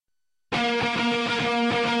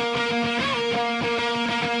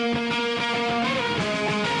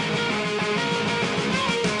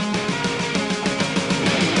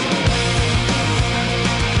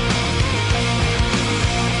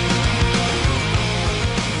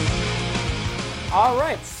All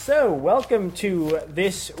right, so welcome to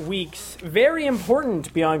this week's very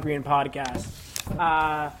important Beyond Green podcast.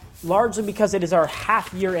 Largely because it is our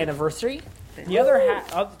half-year anniversary. The other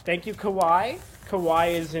half, thank you, Kawhi.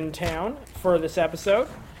 Kawhi is in town for this episode.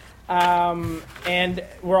 And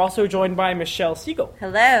we're also joined by Michelle Siegel.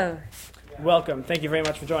 Hello. Welcome. Thank you very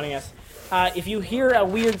much for joining us. If you hear a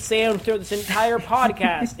weird sound through this entire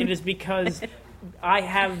podcast, it is because I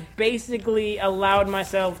have basically allowed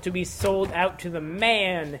myself to be sold out to the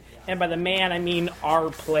man, and by the man I mean Our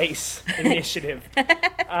Place Initiative,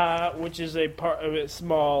 which is a part of a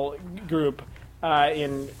small group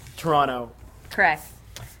in Toronto. Correct.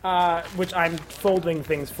 Which I'm folding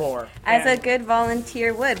things for. As a good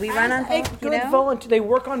volunteer would. We run on, They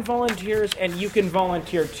work on volunteers, and you can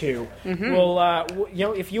volunteer too. Mm-hmm.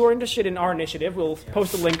 We'll, if you are interested in our initiative, we'll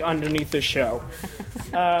post a link underneath the show.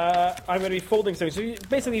 I'm going to be folding things. So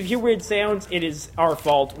basically, if you hear weird sounds, it is our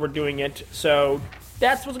fault. We're doing it. So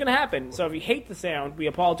that's what's going to happen. So if you hate the sound, we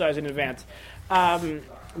apologize in advance.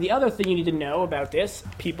 The other thing you need to know about this,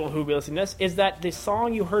 people who will listen to this, is that the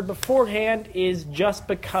song you heard beforehand is Just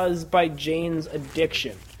Because by Jane's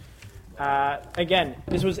Addiction. Again,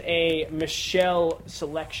 this was a Michelle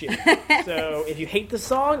selection. So if you hate the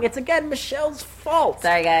song, it's again Michelle's fault.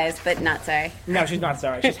 Sorry, guys, but not sorry. No, she's not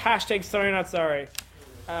sorry. She's hashtag sorry, not sorry.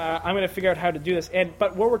 I'm going to figure out how to do this.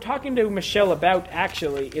 But what we're talking to Michelle about,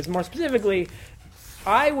 actually, is more specifically,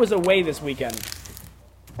 I was away this weekend.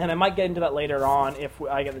 And I might get into that later on if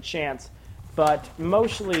I get the chance. But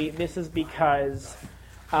mostly this is because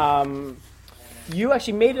you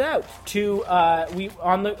actually made it out to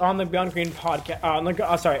on the Beyond Green podcast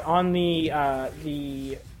on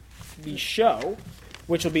the show,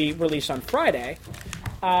 which will be released on Friday.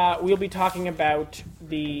 We'll be talking about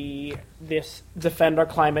this Defend Our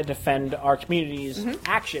Climate, Defend Our Communities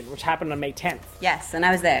action, which happened on May 10th. Yes, and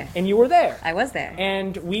I was there. And you were there. I was there.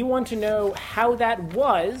 And we want to know how that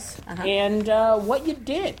was and what you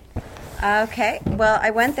did. Okay. Well, I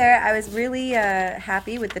went there. I was really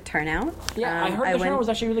happy with the turnout. Yeah, I heard the turnout was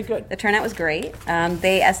actually really good. The turnout was great.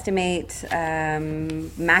 They estimate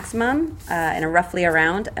maximum in a roughly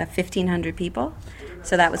around 1,500 people.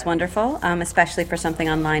 So that was wonderful, especially for something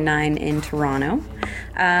on Line 9 in Toronto.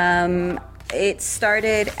 It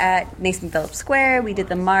started at Nathan Phillips Square. We did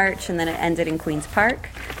the march, and then it ended in Queen's Park.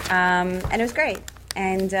 And it was great.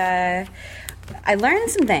 And I learned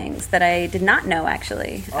some things that I did not know,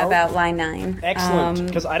 actually, about Line 9. Excellent.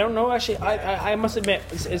 Because I don't know, actually. I must admit,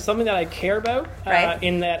 it's something that I care about, right?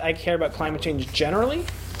 In that I care about climate change generally.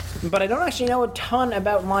 But I don't actually know a ton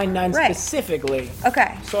about Line 9 specifically.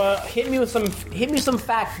 Okay. So hit me with some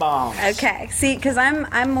fact bombs. Okay. See, because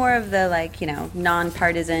I'm more of the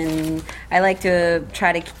nonpartisan. I like to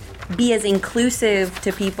try to be as inclusive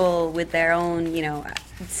to people with their own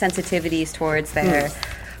sensitivities towards their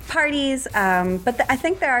parties. But I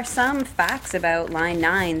think there are some facts about Line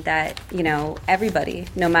 9 that everybody,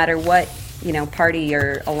 no matter what party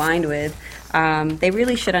you're aligned with, they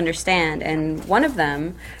really should understand. And one of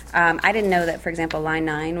them, I didn't know that, for example, Line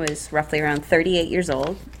 9 was roughly around 38 years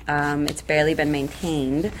old. It's barely been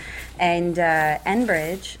maintained. And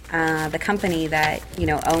Enbridge, the company that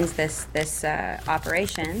owns this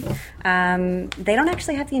operation, they don't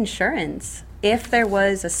actually have the insurance. If there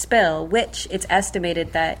was a spill, which it's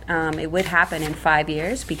estimated that it would happen in 5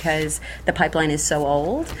 years because the pipeline is so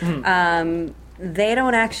old, they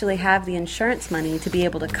don't actually have the insurance money to be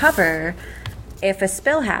able to cover if a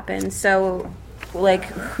spill happens. So,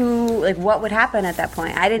 what would happen at that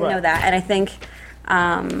point? I didn't know that, and I think,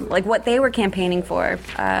 what they were campaigning for,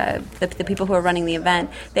 the people who are running the event,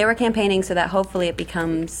 they were campaigning so that hopefully it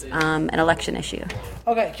becomes an election issue.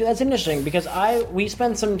 Okay, that's interesting because we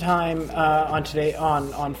spent some time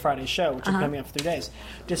on Friday's show, which is coming up for 3 days,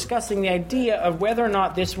 discussing the idea of whether or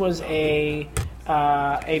not this was a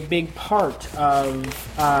big part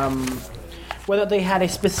of whether they had a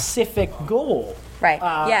specific goal. Right.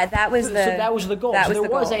 That was the. So that was the goal. There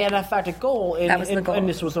was in fact a goal. That was the goal. And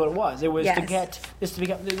this was what it was. It was to get this to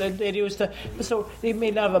become. It was to. So they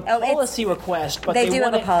made out of a policy request, but they do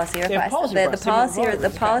have a policy request.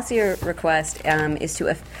 The policy request is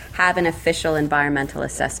to have an official environmental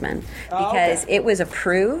assessment because it was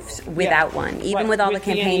approved without one, even with all the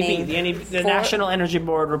campaigning. The National Energy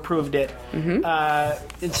Board approved it.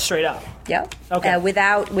 It's straight up. Yep. Okay.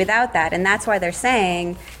 Without that, and that's why they're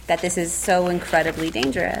saying that this is so incredibly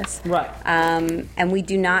dangerous. Right. And we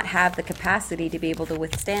do not have the capacity to be able to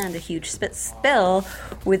withstand a huge spill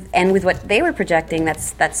with what they were projecting.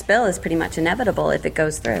 That spill is pretty much inevitable if it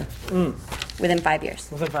goes through within 5 years.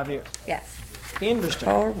 Within 5 years. Yes.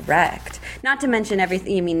 Interesting. Correct. Not to mention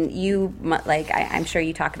everything. I mean, I'm sure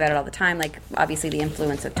you talk about it all the time. Like, obviously, the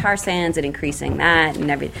influence of tar sands and increasing that and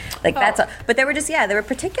everything. Like, that's all. But there were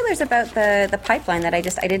particulars about the pipeline that I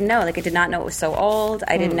didn't know. Like, I did not know it was so old.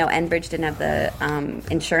 I didn't know Enbridge didn't have the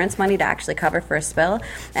insurance money to actually cover for a spill.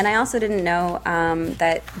 And I also didn't know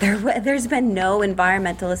that there's been no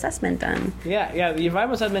environmental assessment done. Yeah. The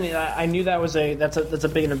environmental assessment. I knew that's a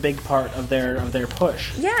big part of their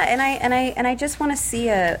push. Yeah, and I just want to see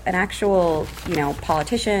an actual,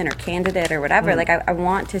 politician or candidate or whatever. Like, I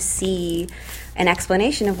want to see an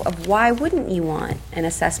explanation of why wouldn't you want an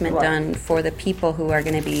assessment done for the people who are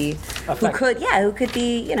going to be who could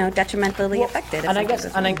be detrimentally affected. And I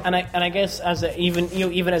guess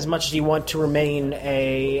even as much as you want to remain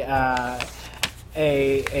a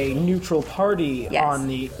neutral party on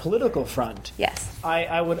the political front. Yes.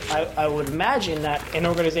 I would imagine that an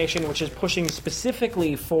organization which is pushing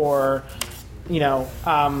specifically for,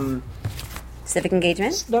 civic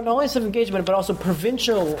engagement? Not only civic engagement, but also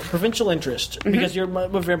provincial interest, because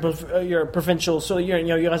you're provincial. So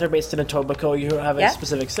you guys are based in Etobicoke. You have a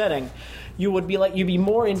specific setting. You'd be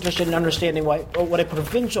more interested in understanding what a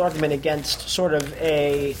provincial argument against sort of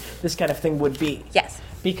this kind of thing would be. Yes.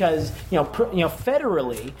 Because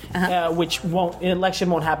federally, which an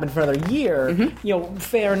election won't happen for another year.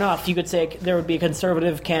 Fair enough. You could say there would be a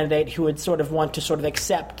conservative candidate who would sort of want to sort of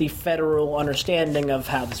accept the federal understanding of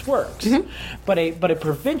how this works. But a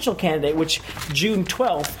provincial candidate, which June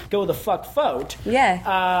 12th, go the fuck vote.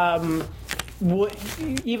 Yeah.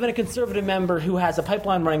 Even a conservative member who has a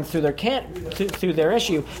pipeline running through their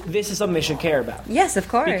issue, this is something they should care about. Yes, of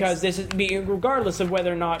course. Because this is regardless of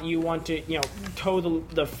whether or not you want to, toe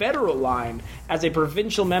the federal line, as a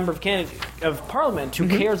provincial member of parliament who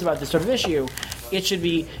cares about this sort of issue, it's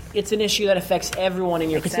an issue that affects everyone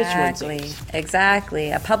in your constituency.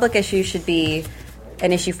 Exactly. A public issue should be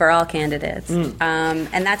an issue for all candidates. And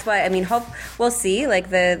that's why, we'll see.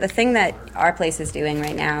 Like, the thing that our place is doing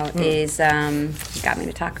right now is, you got me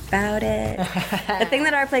to talk about it. The thing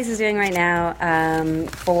that our place is doing right now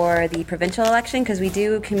for the provincial election, because we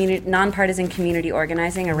do nonpartisan community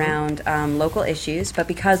organizing around local issues, but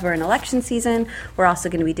because we're in election season, we're also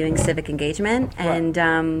going to be doing civic engagement.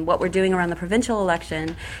 And what we're doing around the provincial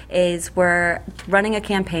election is we're running a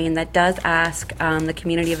campaign that does ask the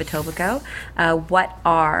community of Etobicoke what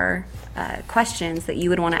are questions that you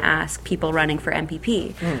would want to ask people running for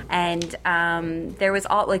MPP. And there was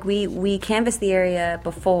we canvassed the area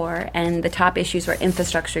before, and the top issues were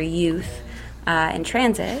infrastructure, youth, and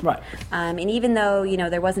transit. Right. And even though,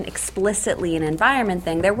 there wasn't explicitly an environment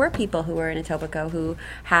thing, there were people who were in Etobicoke who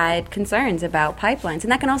had concerns about pipelines.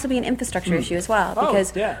 And that can also be an infrastructure issue as well,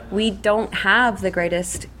 because we don't have the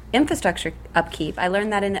greatest infrastructure upkeep. I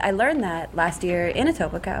learned that last year in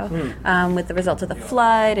Etobicoke, with the results of the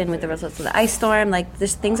flood and with the results of the ice storm. Like,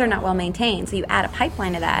 things are not well maintained. So you add a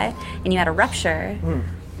pipeline to that, and you add a rupture.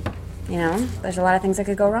 There's a lot of things that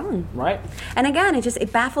could go wrong. Right. And again,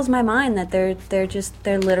 it baffles my mind that there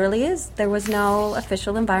literally is. There was no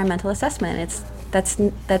official environmental assessment. That's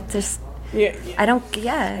just. Yeah. I don't.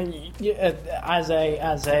 Yeah. As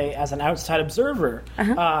an outside observer,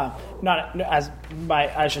 I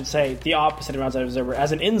should say the opposite of an outside observer,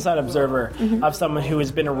 as an inside observer of someone who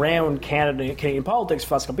has been around Canadian politics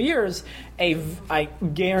for the last couple of years, I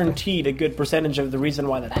guaranteed a good percentage of the reason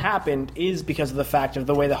why that happened is because of the fact of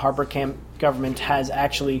the way the Harper government has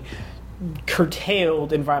actually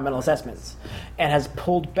curtailed environmental assessments and has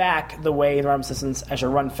pulled back the way environmental assessments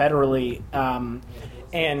actually run federally,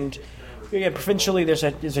 and. Yeah, provincially, there's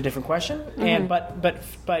a different question, and but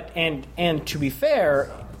to be fair,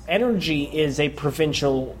 energy is a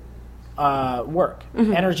provincial work.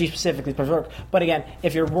 Energy specifically is provincial work. But again,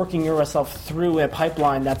 if you're working yourself through a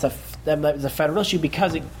pipeline, that's a federal issue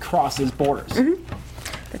because it crosses borders.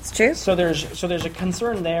 That's true. So there's a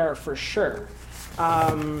concern there for sure.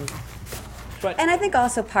 And I think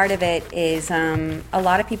also part of it is a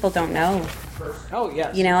lot of people don't know. Oh,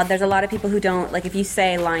 yes. There's a lot of people who don't, like, if you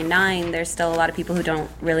say Line 9, there's still a lot of people who don't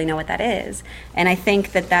really know what that is. And I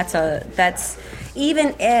think that's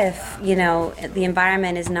even if, the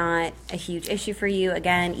environment is not a huge issue for you,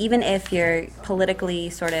 again, even if you're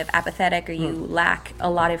politically sort of apathetic or you lack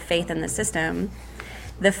a lot of faith in the system,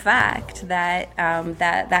 the fact that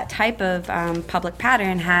that type of public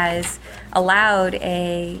pattern has allowed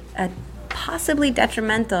a possibly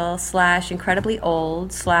detrimental / incredibly /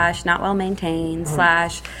 not well maintained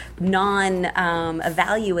 /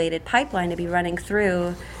 non-evaluated pipeline to be running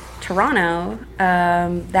through Toronto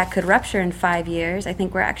that could rupture in 5 years. I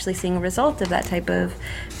think we're actually seeing a result of that type of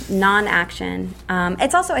non-action.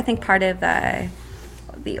 It's also, I think, part of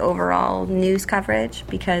the overall news coverage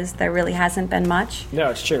because there really hasn't been much. No,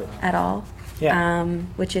 it's true. At all. Yeah.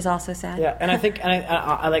 Which is also sad. Yeah, and I think, and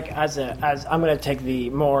I like as I'm going to take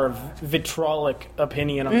the more vitriolic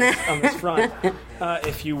opinion on this front,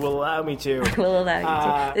 if you will allow me to. We'll allow you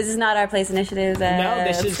to. This is not our Place Initiative's no,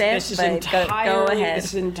 this is entirely go ahead.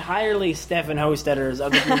 This is entirely Stefan Hostetter's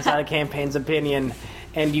of the Inside Campaign's opinion,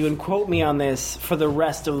 and you can quote me on this for the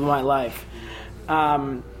rest of my life.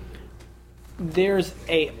 There's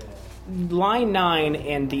a Line 9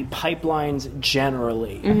 and the pipelines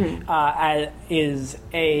generally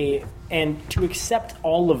and to accept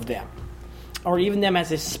all of them, or even them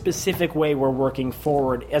as a specific way we're working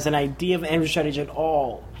forward as an idea of energy strategy at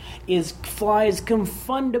all, flies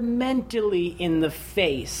fundamentally in the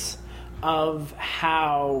face of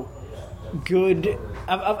how good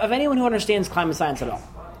of anyone who understands climate science at all.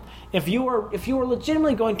 If you are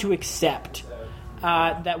legitimately going to accept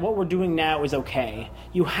that what we're doing now is okay,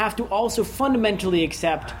 you have to also fundamentally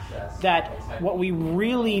accept that what we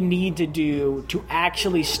really need to do to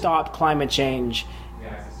actually stop climate change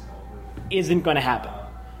isn't going to happen.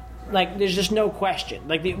 Like, there's just no question.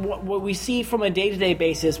 Like, what we see from a day-to-day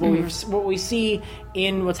basis, what we see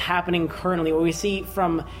in what's happening currently, what we see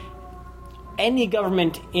from any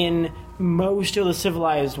government in most of the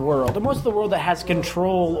civilized world, or most of the world that has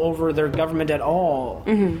control over their government at all,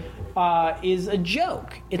 is a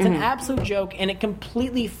joke. It's an absolute joke, and it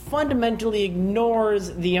completely fundamentally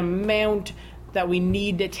ignores the amount that we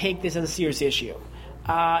need to take this as a serious issue.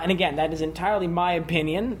 And again, that is entirely my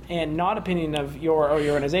opinion and not opinion of your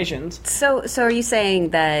organizations. So are you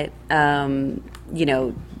saying that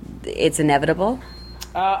it's inevitable?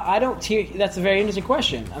 I don't hear. That's a very interesting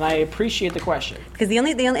question, and I appreciate the question. Because the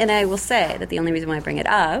only, and I will say that the only reason why I bring it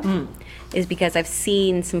up is because I've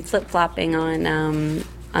seen some flip flopping on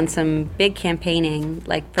some big campaigning,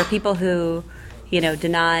 like for people who,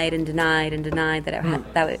 denied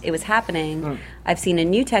that it was happening. I've seen a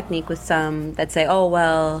new technique with some that say, "Oh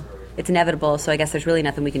well, it's inevitable, so I guess there's really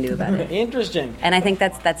nothing we can do about it." Interesting. And I think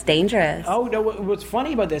that's dangerous. Oh no! What's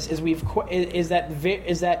funny about this is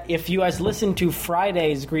that if you guys listen to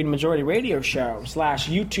Friday's Green Majority Radio show /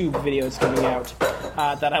 YouTube videos coming out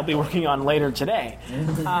that I'll be working on later today,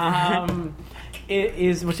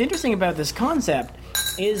 what's interesting about this concept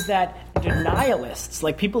is that denialists,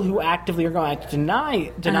 like people who actively are going to deny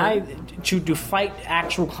to fight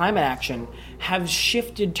actual climate action, have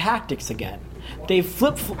shifted tactics again. They've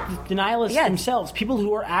flipped denialists themselves. People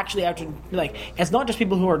who are actually out to, like, it's not just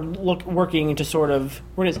people who are working to sort of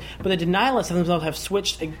what it is, but the denialists themselves have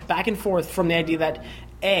switched back and forth from the idea that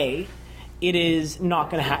A, it is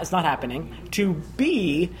not going to it's not happening, to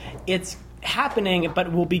B, it's happening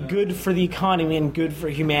but will be good for the economy and good for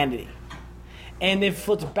humanity. And they've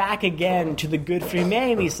flipped back again to the good for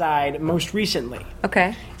humanity side most recently.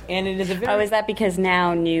 Okay. And it is a very... is that because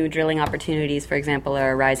now new drilling opportunities, for example,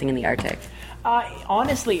 are arising in the Arctic?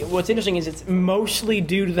 Honestly, what's interesting is it's mostly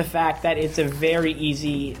due to the fact that it's a very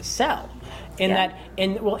easy sell. In that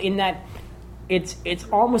it's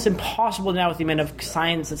almost impossible now with the amount of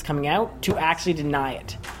science that's coming out to actually deny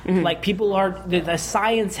it. Like, people are the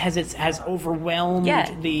science has overwhelmed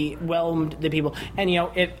the people. And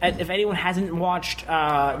if anyone hasn't watched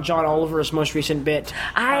John Oliver's most recent bit,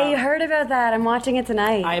 I heard about that. I'm watching it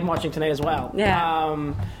tonight. I am watching tonight as well.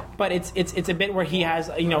 Yeah. But it's a bit where he has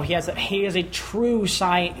a true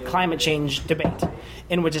climate change debate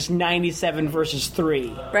in which it's 97 versus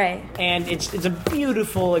 3. Right. And it's a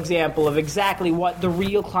beautiful example of exactly what the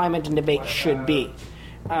real climate and debate should be.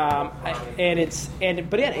 It's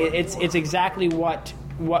exactly what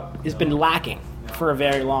has been lacking for a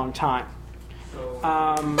very long time.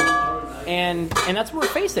 And that's what we're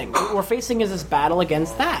facing. What we're facing is this battle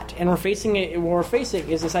against that, and what we're facing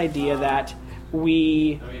is this idea that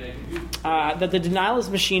that the denialist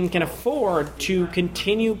machine can afford to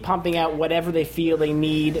continue pumping out whatever they feel they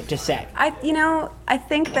need to say. I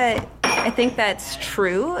think that's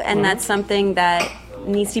true, and that's something that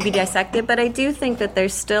needs to be dissected. But I do think that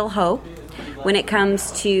there's still hope when it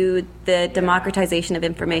comes to the democratization of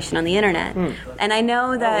information on the internet. And I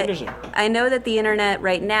know that the internet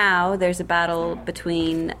right now, there's a battle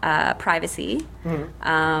between privacy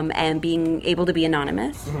and being able to be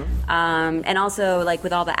anonymous, and also, like,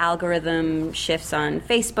 with all the algorithm shifts on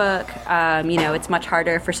Facebook, it's much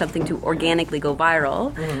harder for something to organically go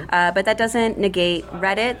viral. But that doesn't negate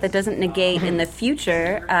Reddit. That doesn't negate in the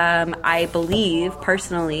future. I believe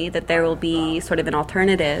personally that there will be sort of an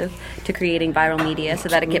alternative to creating viral media, so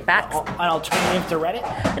that it gets back alternative to Reddit?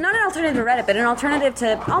 Not an alternative to Reddit, but an alternative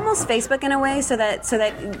to almost Facebook in a way, so that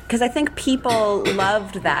because I think people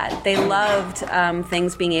loved that. They loved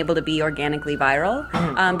things being able to be organically viral,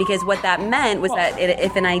 because what that meant was that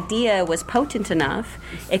if an idea was potent enough,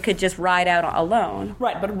 it could just ride out alone.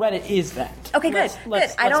 Right, but Reddit is that. Okay, good.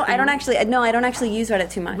 I don't actually use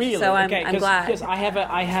Reddit too much. Really? So I'm glad. Because I have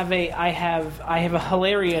a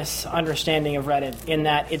hilarious understanding of Reddit in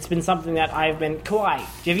that it's been something that I've been. Kawhi,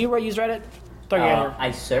 have you ever used Reddit?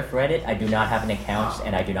 I surf Reddit. I do not have an account,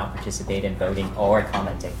 and I do not participate in voting or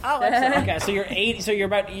commenting. Oh, excellent. Okay, so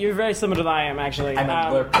you're very similar to I am actually. I'm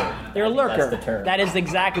a lurker. You're a lurker. That's the term. That is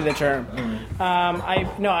exactly the term.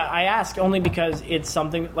 I ask only because it's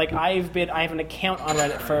something like I have an account on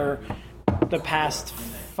Reddit for the past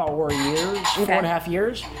 4 years, 4.5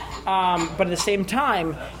 years. But at the same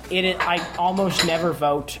time, I almost never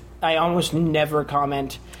vote. I almost never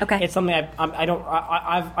comment. Okay. It's something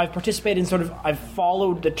I've participated in I've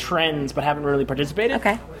followed the trends but haven't really participated.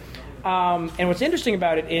 Okay. And what's interesting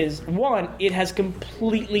about it is, one, it has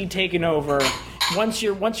completely taken over. Once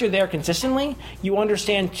you're there consistently, you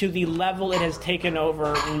understand to the level it has taken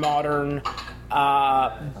over modern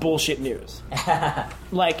bullshit news.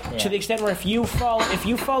 To the extent where if you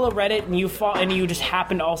follow Reddit and you just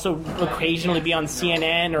happen to also occasionally be on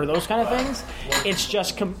CNN or those kind of things, it's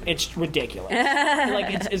ridiculous.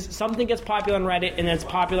 It's something gets popular on Reddit and then it's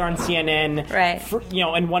popular on CNN, right?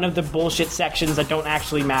 In one of the bullshit sections that don't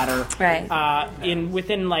actually matter, right? I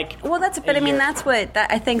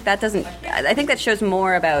think that shows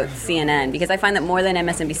more about CNN, because I find that more than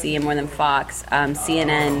MSNBC and more than Fox,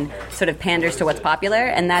 CNN sort of panders to what's popular,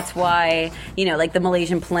 and that's why the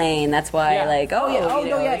Malaysian plane. That's why it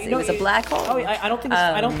was a black hole. Oh, I don't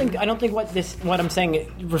think what I'm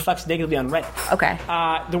saying reflects negatively on Reddit. Okay.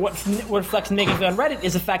 What reflects negatively on Reddit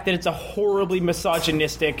is the fact that it's a horribly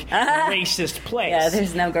misogynistic, racist place. Yeah,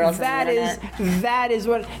 there's no girls on the internet. That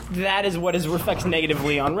is what reflects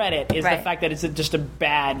negatively on Reddit is the fact that it's just a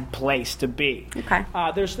bad place to be. Okay.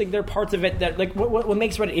 There are parts of it that what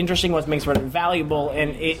makes Reddit interesting, what makes Reddit valuable,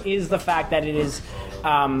 and it is the fact that it is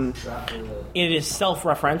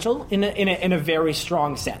self-referential in a very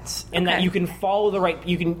strong sense, in that you can follow the right.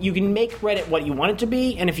 You can make Reddit what you want it to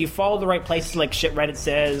be, and if you follow the right places, like shit Reddit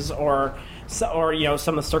says, or some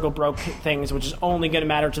of the circle broke things, which is only going to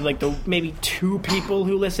matter to the maybe 2 people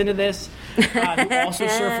who listen to this who also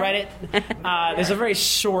surf Reddit. There's a very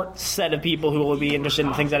short set of people who will be interested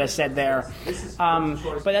in things that I said there.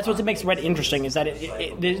 But that's what makes Reddit interesting, is that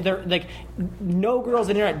no girls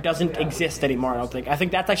on the internet doesn't exist anymore. I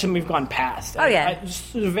think that's actually we've gone past. Oh yeah,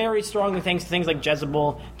 very strongly thanks to things like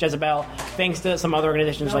Jezebel, thanks to some other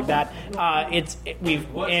organizations like that.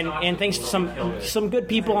 And thanks to some good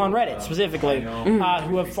people on Reddit specifically.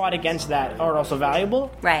 Who have fought against that are also valuable.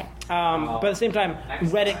 Right. But at the same time,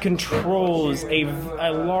 Reddit controls a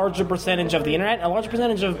larger percentage of the internet, a larger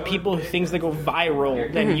percentage of people who things that go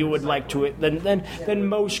viral than you would like to than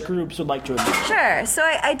most groups would like to admit. Sure. So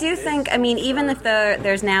I do think, even if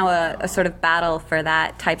there's now a sort of battle for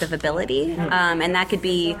that type of ability, and that could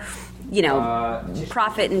be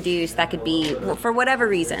profit induced, that could be for whatever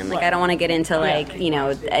reason. I don't want to get into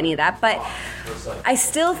any of that, but I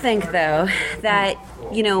still think though that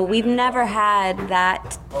we've never had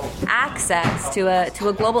that access to a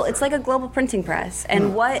global. It's like a global printing press,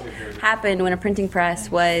 and what happened when a printing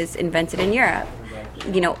press was invented in Europe?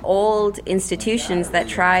 Old institutions that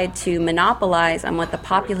tried to monopolize on what the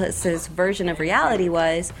populace's version of reality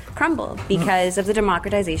was crumbled because of the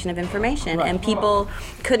democratization of information. Right. And people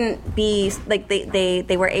couldn't be,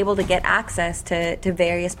 they were able to get access to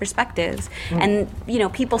various perspectives. And,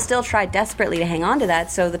 people still try desperately to hang on to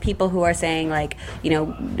that. So the people who are saying,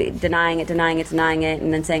 denying it,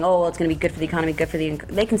 and then saying, oh, well, it's going to be good for the economy,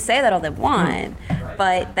 they can say that all they want,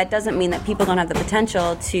 but that doesn't mean that people don't have the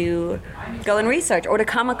potential to go and research or to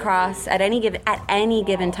come across at any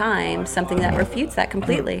given time something that refutes that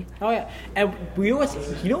completely. Oh yeah, and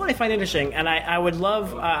you know what I find interesting, and I would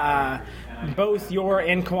love both your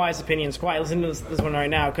and Kawhi's opinions. Kawhi, listen to this one right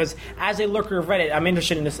now, because as a lurker of Reddit, I'm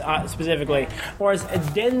interested in this specifically. Or as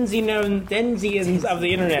Denzians of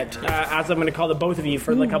the internet, as I'm going to call the both of you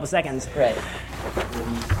for a couple seconds. Right.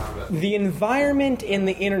 The environment and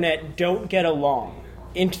the internet don't get along.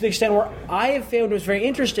 And to the extent where I have found what's very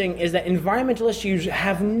interesting is that environmental issues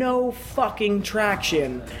have no fucking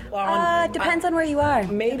traction. Depends on where you are.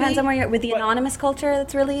 Maybe, depends on where you're. With the anonymous culture,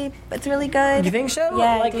 it's really good. You think so?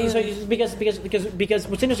 Yeah, like, I do. so because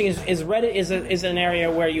what's interesting is Reddit is an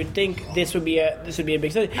area where you'd think this would be a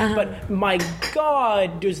big study, but my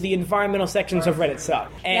God, does the environmental sections of Reddit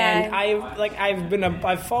suck? And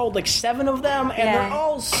I've followed like 7 of them, and they're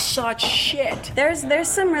all such shit. There's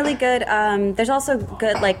some really good. There's also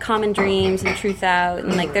good like Common Dreams and Truth Out,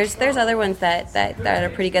 and like there's other ones that are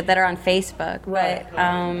pretty good that are on Facebook. But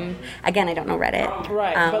again, I don't know Reddit.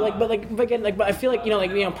 Right, but I feel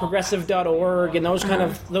like progressive.org and those kind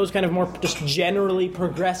of more just generally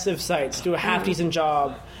progressive sites do a half decent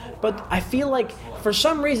job. But I feel like for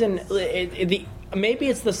some reason maybe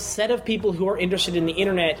it's the set of people who are interested in the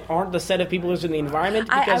internet aren't the set of people interested in the environment.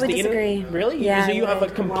 Because I would the disagree. Internet, really? Yeah, So you have a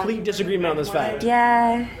complete disagreement on this fact.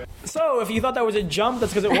 Yeah. So if you thought that was a jump,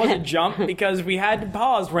 that's because it was a jump because we had to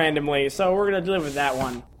pause randomly. So we're going to deliver that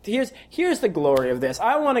one. Here's the glory of this.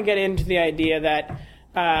 I want to get into the idea that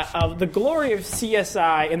of the glory of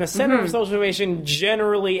CSI and the Center of Social Innovation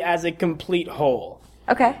generally as a complete whole.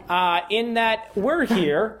 Okay. In that we're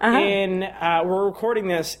here we're recording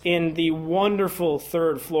this in the wonderful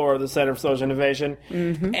 3rd floor of the Center for Social Innovation,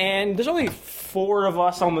 and there's only 4 of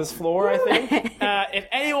us on this floor, I think. If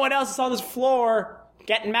anyone else is on this floor,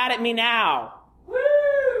 get mad at me now.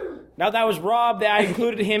 Woo! Now that was Rob, that I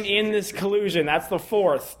included him in this collusion. That's the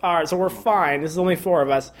 4th. All right, so we're fine. This is only 4 of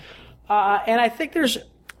us. And I think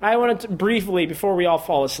I wanted to briefly, before we all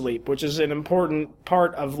fall asleep, which is an important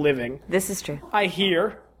part of living. This is true. I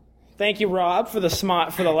hear. Thank you, Rob, for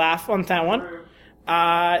the laugh on that one.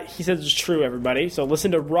 He says it's true, everybody. So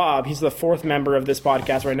listen to Rob. He's the 4th member of this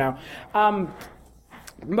podcast right now.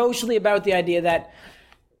 Mostly about the idea that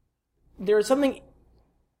there's something...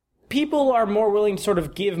 People are more willing to sort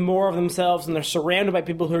of give more of themselves, and they're surrounded by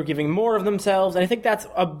people who are giving more of themselves, and I think that's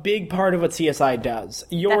a big part of what CSI does.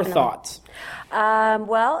 Your thoughts?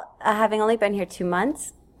 Well, having only been here 2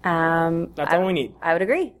 months, that's all we need. I would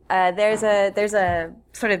agree. There's a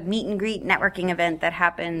sort of meet and greet networking event that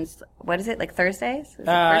happens. What is it, like Thursdays? Is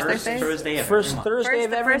it First Thursday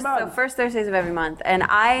of every month. First Thursdays of every month. And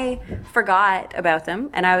I forgot about them,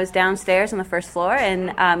 and I was downstairs on the 1st floor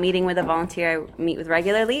and meeting with a volunteer I meet with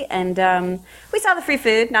regularly, and we saw the free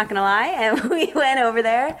food, not gonna lie, and we went over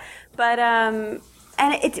there. But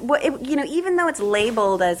and even though it's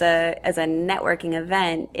labeled as a networking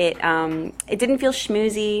event, it didn't feel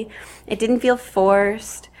schmoozy, it didn't feel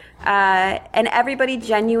forced. And everybody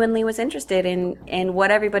genuinely was interested in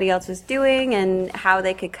what everybody else was doing and how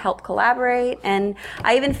they could help collaborate. And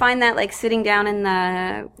I even find that like sitting down in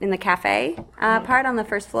the cafe part on the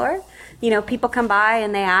 1st floor, people come by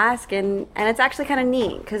and they ask, and it's actually kind of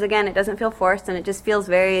neat because again, it doesn't feel forced and it just feels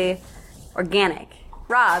very organic.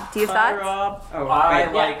 Thoughts? Do you have thoughts? Rob.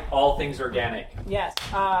 I like all things organic. Yes.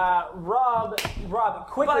 Rob,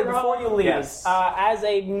 quickly before you leave, as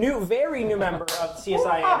a very new member of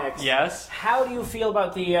CSI Annex, yes. How do you feel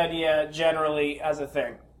about the idea generally as a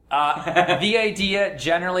thing? The idea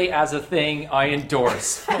generally as a thing, I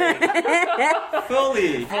endorse.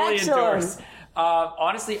 Fully endorse.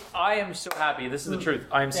 Honestly, I am so happy. This is the truth.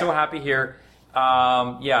 I am so happy here.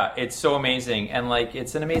 It's so amazing, and like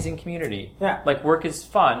it's an amazing community. Yeah, like work is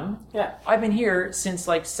fun. Yeah, I've been here since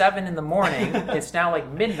like 7 in the morning. It's now like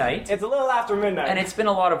midnight. It's a little after midnight, and it's been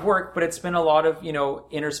a lot of work, but it's been a lot of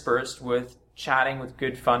interspersed with chatting with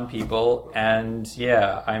good fun people, and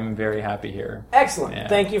I'm very happy here. Excellent. Yeah.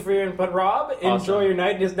 Thank you for your input, Rob. Awesome. Enjoy your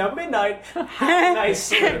night. It is now midnight. Have a nice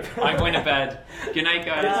sleep. I'm going to bed. Good night,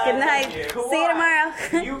 guys. Good night. See you tomorrow.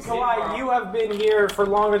 Kawhi, you have been here for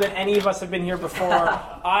longer than any of us have been here before.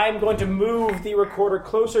 I'm going to move the recorder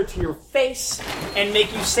closer to your face and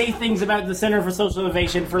make you say things about the Center for Social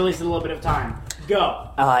Innovation for at least a little bit of time. Go.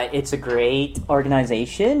 It's a great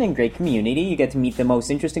organization and great community. You get to meet the most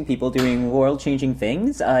interesting people doing world-changing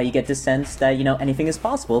things. You get to sense that, anything is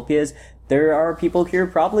possible because there are people here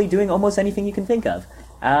probably doing almost anything you can think of.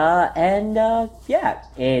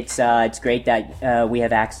 It's great that we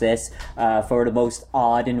have access for the most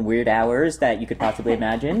odd and weird hours that you could possibly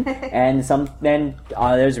imagine, and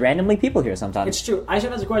there's randomly people here sometimes. It's true. I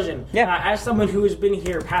should ask a question. Yeah. As someone who has been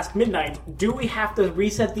here past midnight, do we have to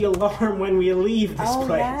reset the alarm when we leave this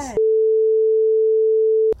place? Yeah.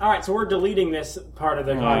 All right, so we're deleting this part of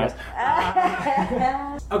the podcast.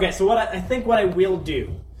 Okay, so what I will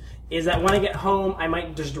do is that when I get home, I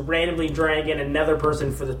might just randomly drag in another person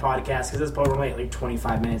for the podcast, because this probably only like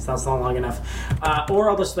 25 minutes. That's not long enough. Or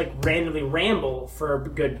I'll just like randomly ramble for a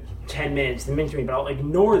good 10 minutes, but I'll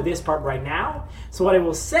ignore this part right now. So what I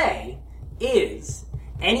will say is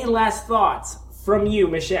Any last thoughts from you,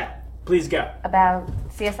 Michelle? Please go. About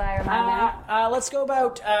CSI or Mad Let's go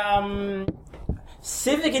about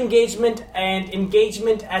civic engagement and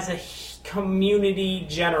engagement as a community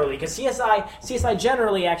generally, because CSI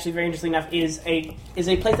generally, actually, very interestingly enough, is a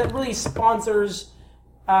place that really sponsors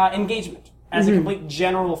engagement as a complete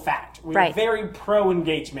general fact. We're very pro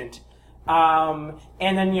engagement, and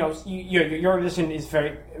then your organization is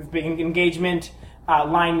very big in engagement.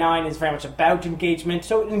 Line 9 is very much about engagement.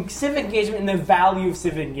 So, in civic engagement and the value of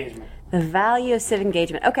civic engagement. The value of civic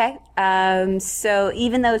engagement. Okay. So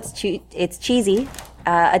even though it's cheesy,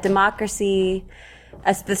 a democracy,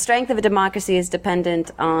 the strength of a democracy is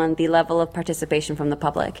dependent on the level of participation from the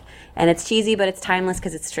public. And it's cheesy, but it's timeless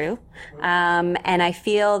because it's true. And I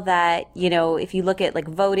feel that, if you look at like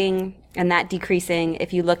voting and that decreasing,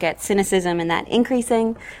 if you look at cynicism and that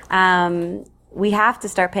increasing, we have to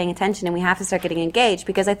start paying attention and we have to start getting engaged,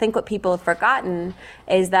 because I think what people have forgotten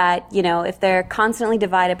is that, if they're constantly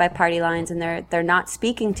divided by party lines and they're not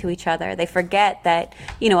speaking to each other, they forget that,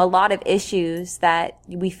 a lot of issues that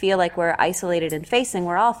we feel like we're isolated and facing,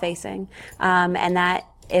 we're all facing. And that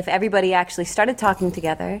if everybody actually started talking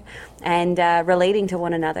together and relating to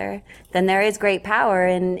one another, then there is great power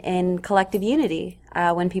in collective unity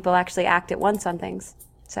when people actually act at once on things.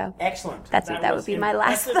 So excellent. That would be my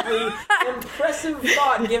last impressive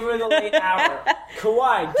thought given the late hour.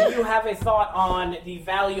 Kawhi, do you have a thought on the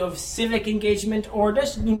value of civic engagement or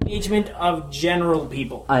just engagement of general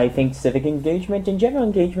people? I think civic engagement and general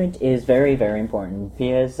engagement is very, very important,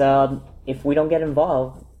 because if we don't get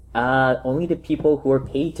involved, only the people who are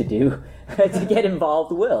paid to get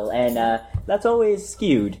involved will, and that's always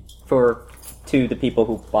skewed to the people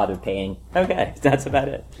who bother paying. Okay, that's about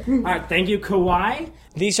it. All right, thank you, Kawhi.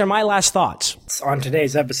 These are my last thoughts on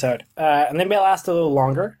today's episode. And they may last a little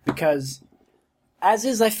longer, because, as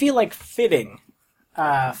is, I feel like fitting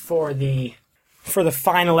for the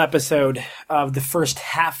final episode of the first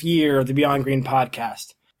half year of the Beyond Green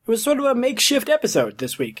podcast. It was sort of a makeshift episode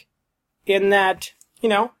this week, in that,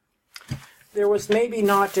 there was maybe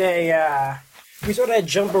not we sort of had to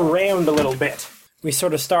jump around a little bit. We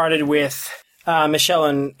sort of started with Michelle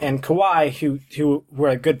and Kawhi, who were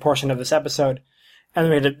a good portion of this episode, and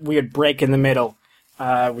we had a weird break in the middle,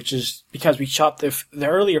 which is because we shot the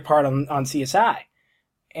earlier part on CSI,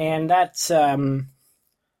 and that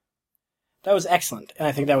was excellent, and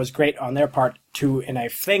I think that was great on their part too, and I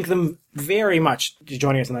thank them very much for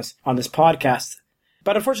joining us on this podcast.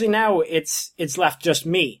 But unfortunately now it's left just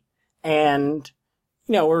me, and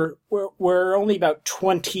we're only about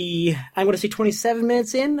 27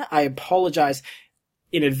 minutes in. I apologize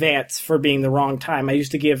in advance for being the wrong time. I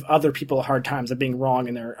used to give other people hard times of being wrong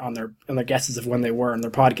on their guesses of when they were in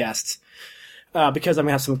their podcasts, because I'm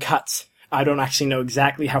gonna have some cuts. I don't actually know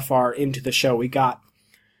exactly how far into the show we got,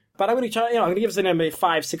 but I'm gonna try. I'm gonna give us maybe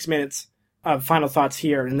 5-6 minutes of final thoughts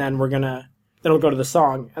here, and then then we'll go to the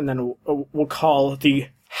song, and then we'll call the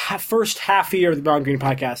first half year of the Beyond Green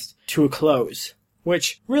podcast to a close.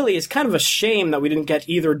 Which really is kind of a shame that we didn't get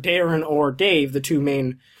either Darren or Dave, the two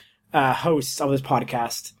main hosts of this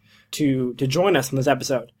podcast, to join us in this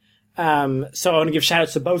episode. So I want to give shout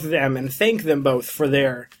outs to both of them and thank them both for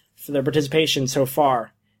their participation so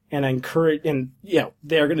far. And I encourage,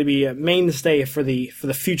 they're going to be a mainstay for the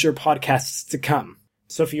future podcasts to come.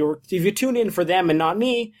 So if you tune in for them and not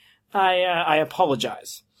me, I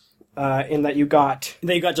apologize. In that you got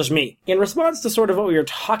just me. In response to sort of what we were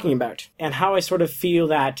talking about, and how I sort of feel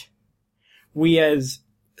that we as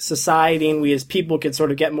society and we as people could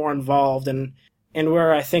sort of get more involved, and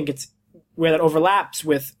where I think where that overlaps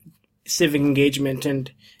with civic engagement and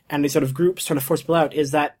these sort of groups sort of force people out,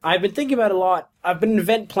 is that I've been thinking about a lot. I've been an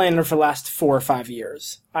event planner for the last 4 or 5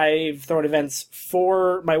 years. I've thrown events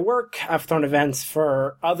for my work, I've thrown events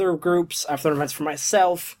for other groups, I've thrown events for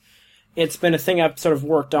myself. It's been a thing I've sort of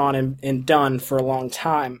worked on and done for a long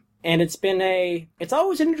time. And it's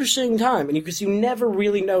always an interesting time, and because you never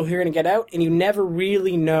really know who you're going to get out, and you never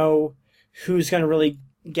really know who's going to really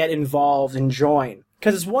get involved and join.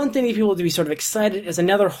 Because it's one thing to people to be sort of excited, it's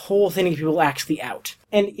another whole thing to get people actually out.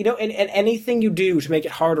 And, and anything you do to make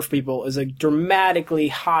it harder for people is a dramatically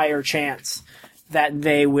higher chance that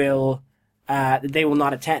they will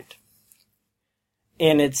not attend.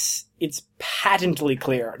 And it's patently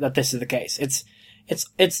clear that this is the case.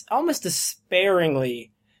 It's almost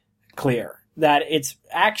despairingly clear that it's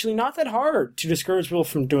actually not that hard to discourage people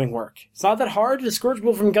from doing work. It's not that hard to discourage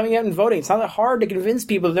people from going out and voting. It's not that hard to convince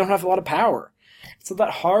people that they don't have a lot of power. It's not that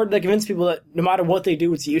hard to convince people that no matter what they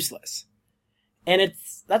do, it's useless. And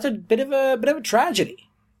that's a bit of a tragedy.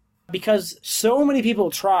 Because so many people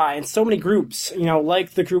try, and so many groups,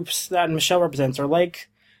 like the groups that Michelle represents, or like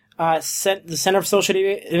the Center for Social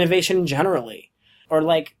Innovation generally, or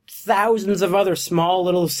like thousands of other small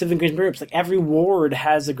little civic groups. Like every ward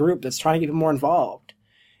has a group that's trying to get people more involved.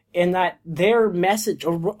 And that their message,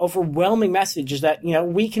 overwhelming message, is that,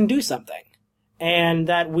 we can do something. And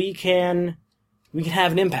that we can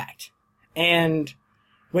have an impact. And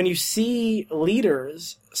when you see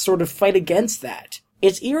leaders sort of fight against that,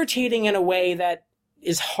 it's irritating in a way that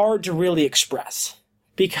is hard to really express.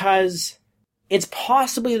 Because it's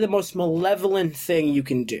possibly the most malevolent thing you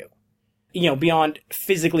can do. Beyond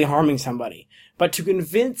physically harming somebody. But to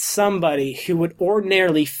convince somebody who would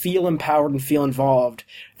ordinarily feel empowered and feel involved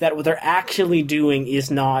that what they're actually doing is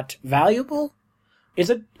not valuable is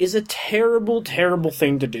a terrible, terrible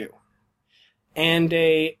thing to do. And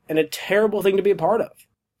a terrible thing to be a part of.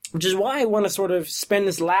 Which is why I want to sort of spend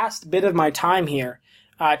this last bit of my time here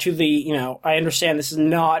I understand this is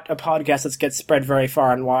not a podcast that gets spread very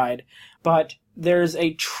far and wide, but there's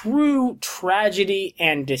a true tragedy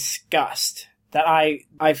and disgust that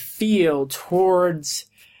I feel towards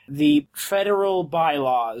the federal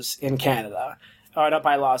bylaws in Canada. Not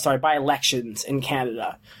bylaws, sorry, by-elections in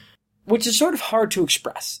Canada. Which is sort of hard to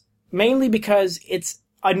express. Mainly because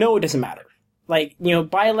I know it doesn't matter. Like,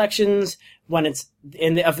 by-elections, when it's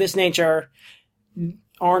of this nature,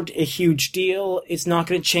 aren't a huge deal. It's not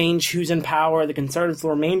going to change who's in power. The Conservatives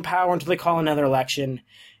will remain in power until they call another election.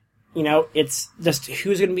 It's just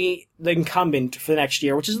who's going to be the incumbent for the next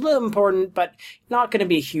year, which is a little important, but not going to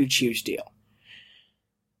be a huge, huge deal.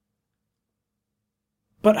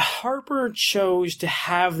 But Harper chose to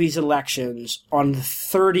have these elections on the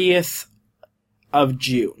 30th of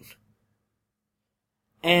June.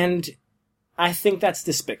 And I think that's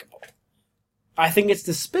despicable. I think it's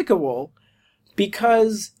despicable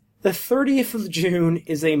because the 30th of June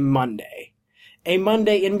is a Monday. A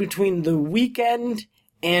Monday in between the weekend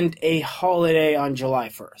and a holiday on July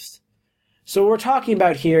 1st. So what we're talking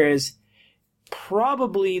about here is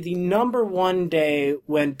probably the number one day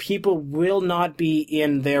when people will not be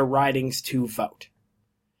in their ridings to vote.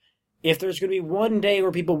 If there's going to be one day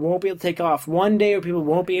where people won't be able to take off, one day where people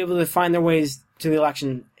won't be able to find their ways to the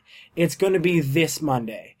election, it's going to be this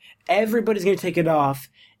Monday. Everybody's going to take it off,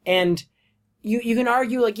 and you can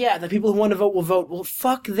argue, the people who want to vote will vote. Well,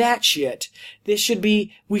 fuck that shit.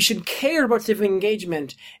 We should care about civic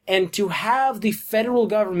engagement, and to have the federal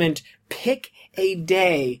government pick a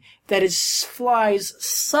day that flies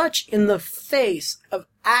such in the face of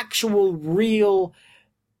actual, real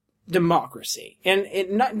democracy. And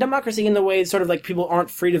not democracy in the way sort of like people aren't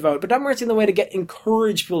free to vote, but democracy in the way to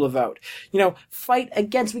encourage people to vote. Fight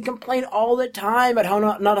against, we complain all the time about how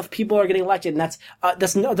not enough people are getting elected, and that's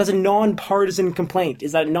a non-partisan complaint,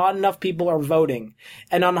 is that not enough people are voting,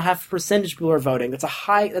 and not enough percentage of people are voting.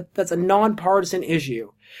 That's a non-partisan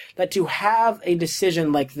issue. That to have a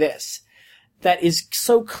decision like this, that is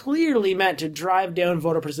so clearly meant to drive down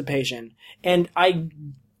voter participation, and I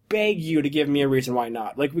beg you to give me a reason why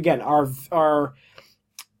not. Like, again, our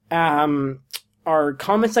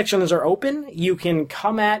comment sections are open. You can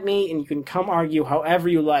come at me and you can come argue however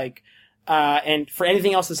you like. And for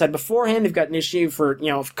anything else that's said beforehand, if you've got an issue for,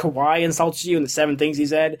 if Kawhi insults you and the 7 things he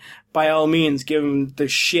said, by all means, give him the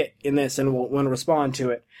shit in this and we'll respond to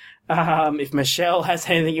it. If Michelle has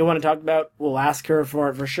anything you want to talk about, we'll ask her for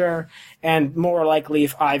it for sure. And more likely,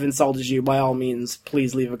 if I've insulted you, by all means,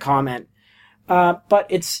 please leave a comment. But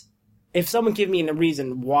if someone give me a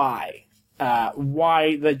reason why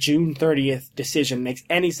the June 30th decision makes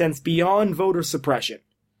any sense beyond voter suppression,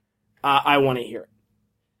 I want to hear it.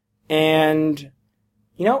 And,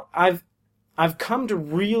 I've come to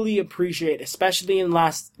really appreciate, especially in the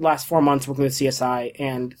last 4 months working with CSI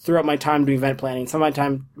and throughout my time doing event planning, some of my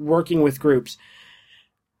time working with groups,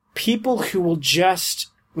 people who will just,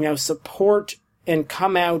 support and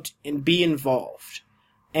come out and be involved.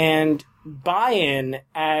 And buy-in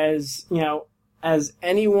as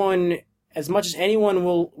anyone, as much as anyone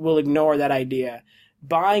will ignore that idea,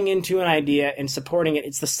 buying into an idea and supporting it.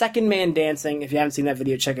 It's the second man dancing. If you haven't seen that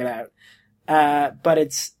video, check it out. But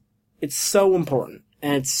it's so important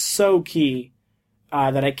and it's so key,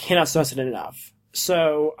 that I cannot stress it enough.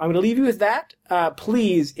 So I'm going to leave you with that.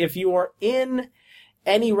 Please, if you are in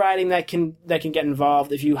any riding that can get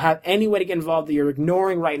involved, if you have any way to get involved that you're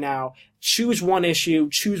ignoring right now, choose one issue,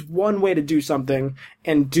 choose one way to do something,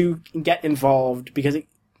 and get involved, because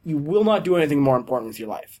you will not do anything more important with your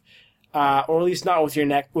life, or at least not with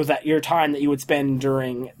your time that you would spend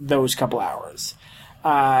during those couple hours.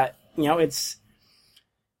 It's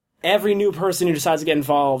every new person who decides to get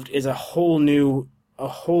involved is a whole new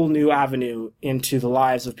avenue into the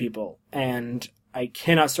lives of people, and I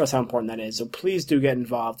cannot stress how important that is. So please do get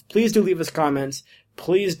involved. Please do leave us comments.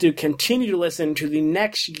 please do continue to listen to the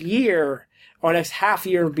next year or next half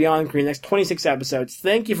year of Beyond Green, next 26 episodes.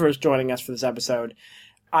 Thank you for joining us for this episode.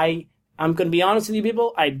 I'm going to be honest with you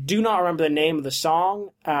people, I do not remember the name of the song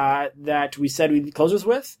that we said we'd close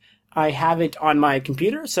with. I have it on my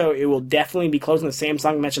computer, so it will definitely be closing the same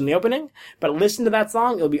song mentioned in the opening. But listen to that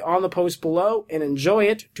song, it'll be on the post below, and enjoy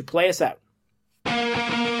it to play us out.